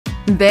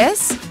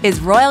This is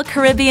Royal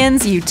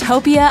Caribbean's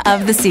Utopia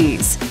of the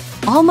Seas.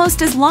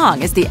 Almost as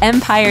long as the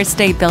Empire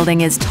State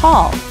Building is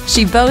tall,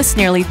 she boasts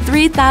nearly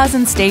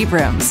 3,000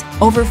 staterooms,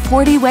 over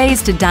 40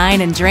 ways to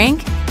dine and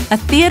drink, a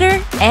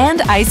theater,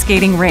 and ice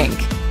skating rink.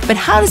 But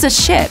how does a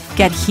ship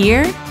get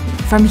here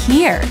from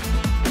here?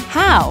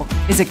 How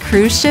is a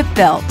cruise ship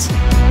built?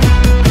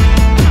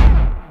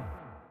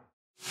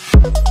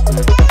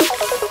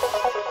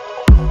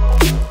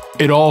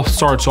 It all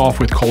starts off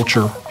with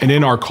culture. And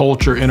in our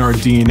culture, in our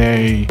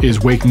DNA, is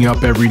waking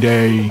up every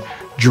day,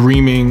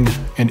 dreaming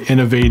and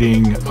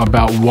innovating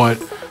about what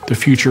the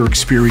future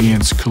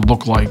experience could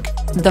look like.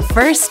 The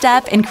first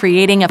step in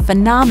creating a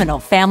phenomenal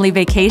family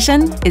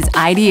vacation is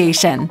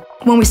ideation.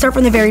 When we start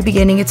from the very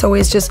beginning, it's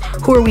always just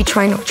who are we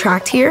trying to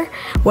attract here?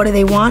 What do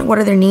they want? What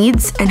are their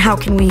needs? And how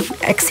can we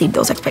exceed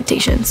those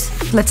expectations?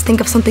 Let's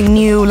think of something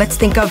new. Let's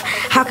think of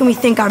how can we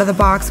think out of the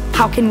box?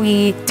 How can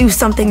we do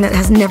something that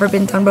has never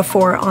been done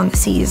before on the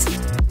seas?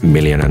 $1.5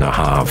 million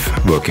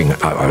working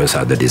hours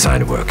at the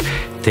design work,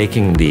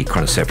 taking the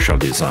conceptual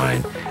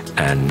design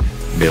and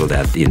build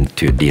that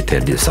into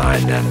detailed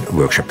design and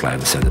workshop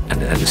plans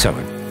and so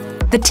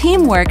on. The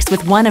team works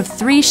with one of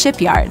 3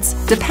 shipyards,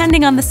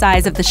 depending on the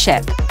size of the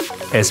ship.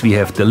 As we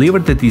have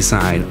delivered the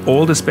design,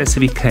 all the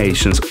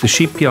specifications, the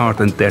shipyard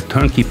and their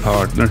turnkey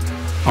partner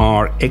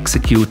are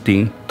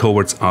executing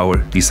towards our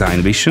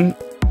design vision.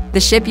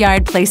 The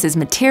shipyard places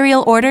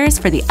material orders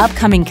for the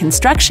upcoming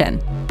construction,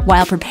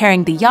 while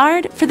preparing the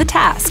yard for the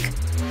task.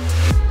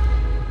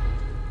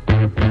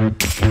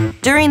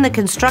 During the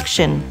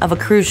construction of a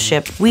cruise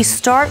ship, we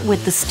start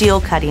with the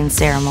steel cutting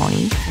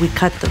ceremony. We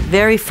cut the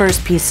very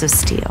first piece of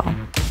steel.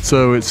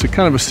 So it's a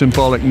kind of a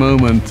symbolic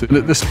moment. And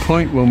at this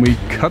point, when we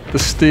cut the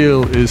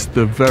steel, is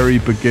the very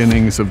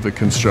beginnings of the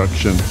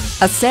construction.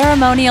 A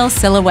ceremonial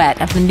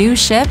silhouette of the new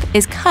ship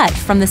is cut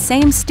from the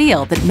same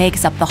steel that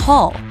makes up the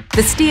hull.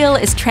 The steel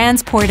is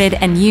transported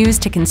and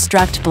used to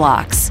construct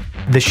blocks.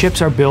 The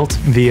ships are built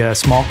via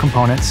small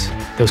components.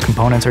 Those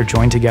components are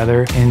joined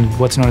together in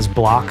what's known as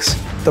blocks.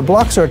 The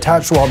blocks are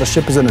attached while the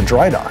ship is in a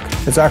dry dock.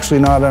 It's actually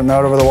not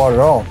over the water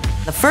at all.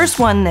 The first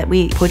one that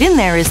we put in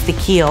there is the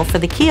keel for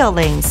the keel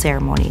laying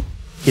ceremony.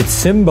 It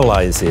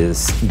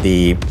symbolizes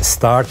the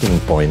starting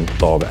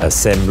point of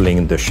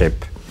assembling the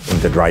ship in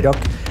the dry dock,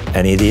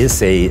 and it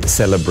is a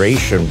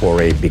celebration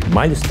for a big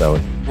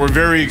milestone. We're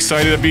very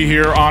excited to be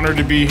here, honored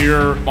to be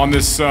here on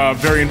this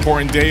very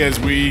important day as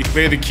we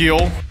lay the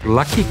keel.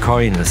 Lucky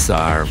coins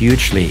are a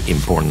hugely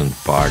important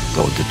part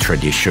of the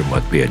tradition,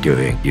 what we are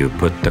doing. You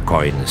put the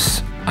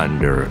coins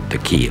under the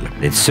keel.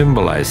 It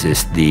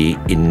symbolizes the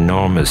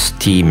enormous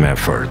team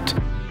effort.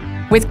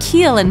 With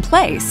keel in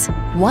place,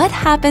 what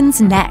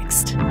happens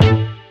next?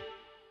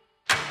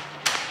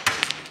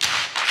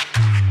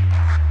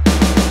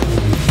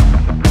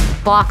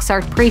 Blocks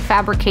are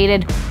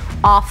prefabricated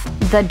off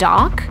the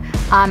dock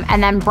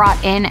and then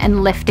brought in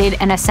and lifted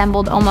and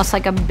assembled almost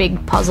like a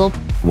big puzzle.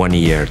 1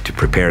 year to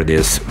prepare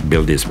this,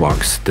 build these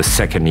blocks. The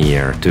second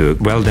year to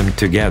weld them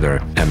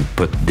together and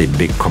put the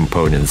big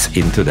components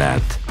into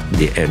that.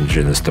 The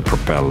engines, the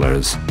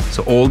propellers.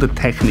 So all the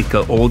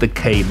technical, all the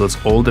cables,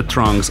 all the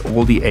trunks,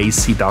 all the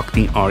AC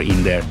ducting are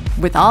in there.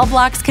 With all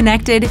blocks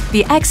connected,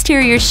 the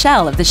exterior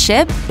shell of the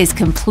ship is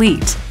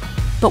complete.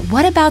 But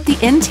what about the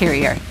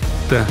interior?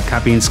 The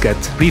cabins get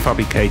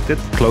prefabricated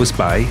close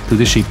by to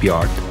the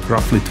shipyard,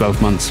 roughly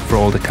 12 months for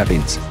all the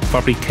cabins.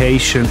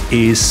 Fabrication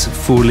is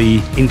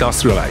fully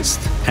industrialized,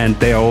 and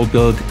they are all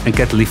built and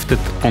get lifted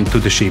onto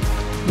the ship.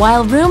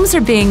 While rooms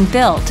are being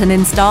built and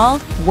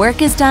installed,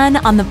 work is done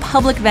on the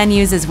public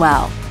venues as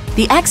well.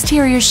 The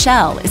exterior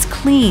shell is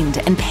cleaned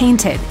and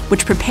painted,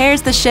 which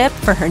prepares the ship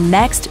for her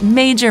next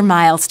major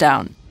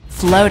milestone,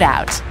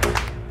 Floatout.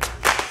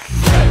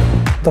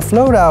 The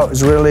Floatout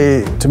is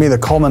really, to me, the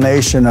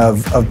culmination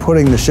of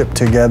putting the ship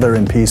together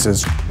in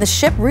pieces. The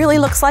ship really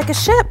looks like a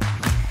ship,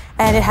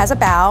 and it has a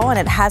bow and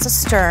it has a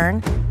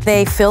stern.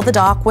 They fill the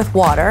dock with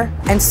water,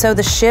 and so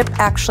the ship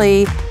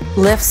actually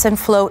lifts and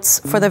floats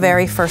for the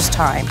very first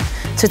time.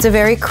 So it's a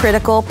very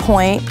critical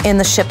point in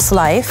the ship's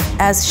life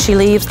as she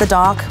leaves the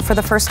dock for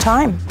the first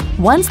time.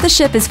 Once the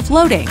ship is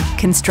floating,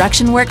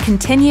 construction work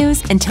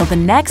continues until the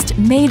next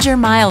major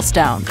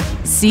milestone,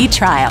 sea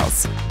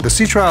trials. The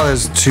sea trial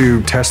is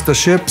to test the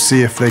ship,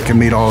 see if they can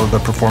meet all of the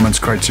performance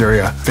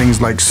criteria.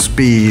 Things like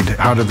speed,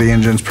 how do the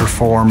engines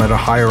perform at a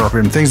higher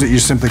RPM, things that you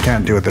simply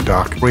can't do at the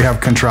dock. We have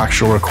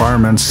contractual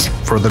requirements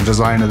for the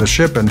design of the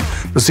ship, and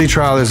the sea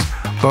trial is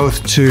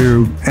both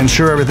to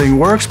ensure everything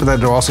works, but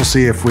then to also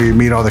see if we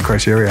meet all the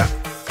criteria.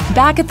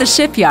 Back at the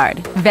shipyard,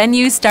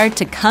 venues start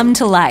to come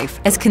to life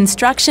as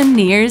construction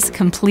nears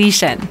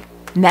completion.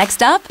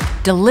 Next up,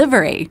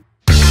 delivery.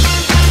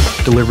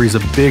 Delivery is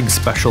a big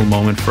special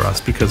moment for us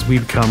because we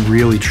become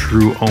really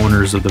true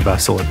owners of the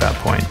vessel at that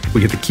point.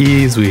 We get the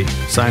keys, we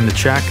sign the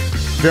check.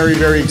 Very,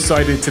 very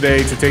excited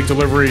today to take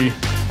delivery.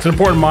 It's an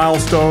important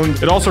milestone.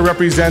 It also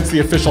represents the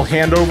official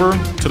handover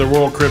to the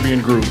Royal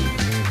Caribbean Group.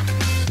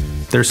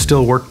 there's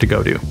still work to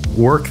go do.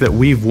 Work that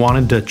we've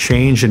wanted to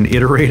change and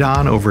iterate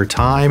on over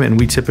time, and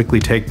we typically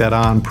take that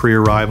on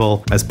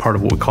pre-arrival as part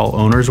of what we call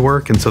owner's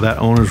work, and so that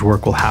owner's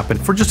work will happen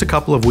for just a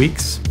couple of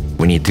weeks.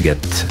 We need to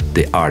get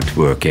the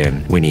artwork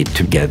in. We need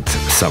to get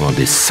some of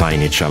the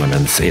signage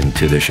elements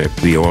into the ship.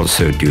 We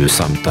also do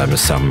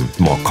sometimes some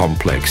more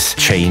complex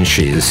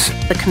changes.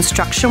 The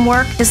construction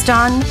work is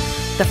done,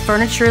 the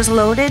furniture is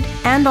loaded,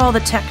 and all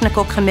the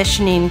technical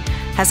commissioning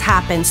has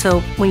happened. So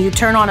when you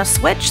turn on a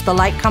switch, the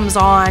light comes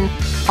on.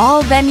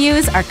 All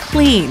venues are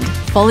cleaned,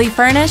 fully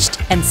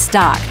furnished, and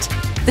stocked.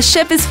 The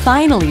ship is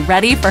finally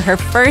ready for her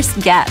first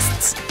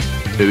guests.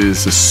 It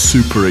is a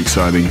super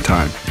exciting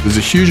time. There's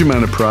a huge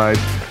amount of pride,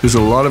 there's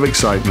a lot of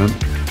excitement,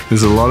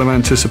 there's a lot of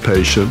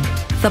anticipation.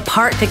 The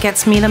part that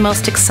gets me the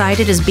most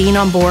excited is being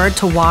on board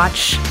to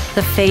watch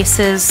the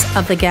faces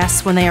of the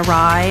guests when they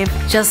arrive.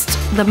 Just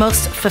the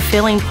most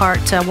fulfilling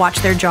part to watch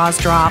their jaws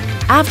drop.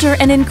 After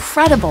an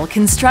incredible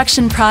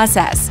construction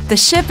process, the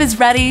ship is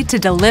ready to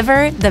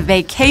deliver the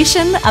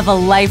vacation of a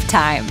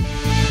lifetime.